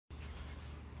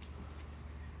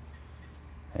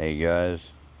Hey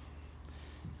guys,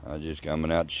 I'm just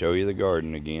coming out to show you the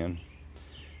garden again.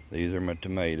 These are my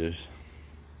tomatoes,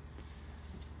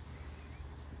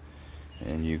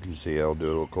 and you can see, I'll do a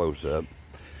little close-up.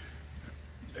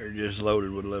 They're just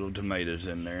loaded with little tomatoes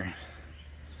in there.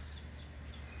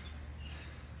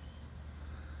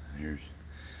 Here's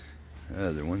the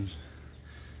other ones.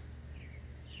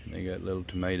 They got little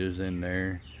tomatoes in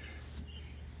there,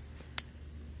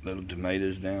 little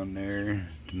tomatoes down there,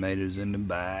 tomatoes in the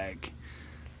back.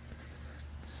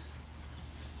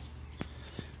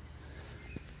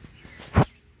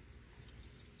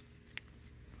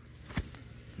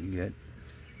 You got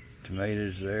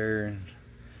tomatoes there,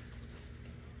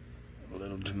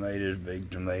 little tomatoes, big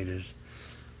tomatoes.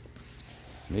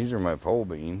 These are my pole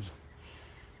beans,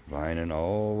 vining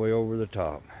all the way over the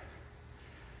top,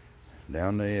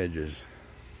 down the edges.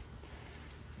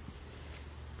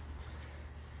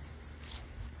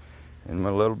 And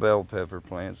my little bell pepper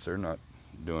plants, they're not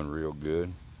doing real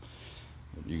good.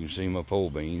 But you can see my pole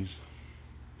beans.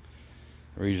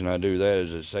 The reason I do that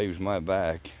is it saves my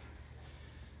back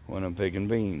when I'm picking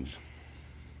beans.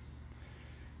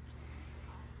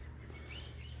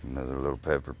 Another little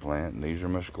pepper plant, and these are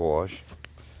my squash.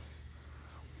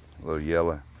 A little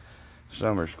yellow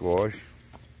summer squash.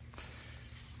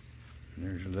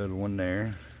 There's a little one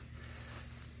there,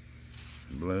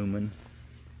 blooming.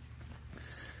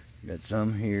 Got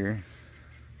some here,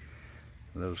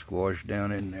 a little squash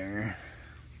down in there,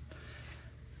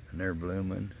 and they're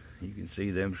blooming. You can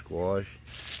see them squash.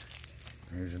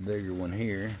 There's a bigger one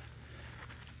here.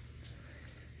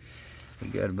 We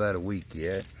got about a week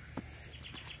yet.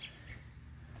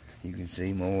 You can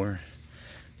see more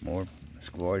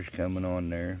squash coming on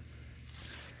there.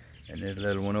 And this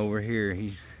little one over here,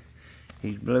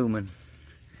 he's blooming.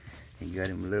 He got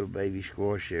him a little baby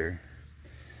squash there.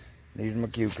 These are my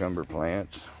cucumber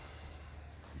plants.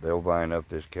 They'll vine up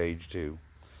this cage too.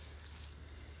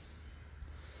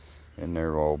 And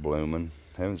they're all blooming.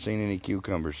 Haven't seen any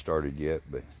cucumbers started yet,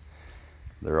 but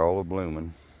they're all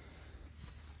blooming.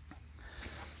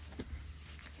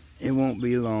 It won't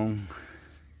be long.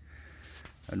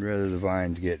 I'd rather the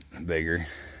vines get bigger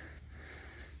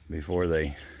before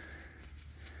they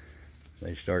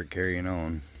start carrying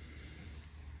on.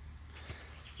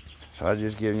 So I was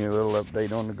just giving you a little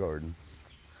update on the garden.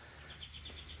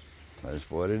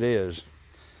 That's what it is.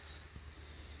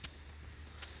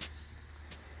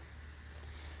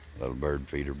 Little bird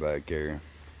feeder back there.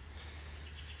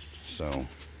 So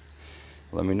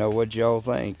let me know what y'all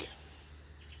think.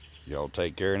 Y'all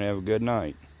take care and have a good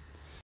night.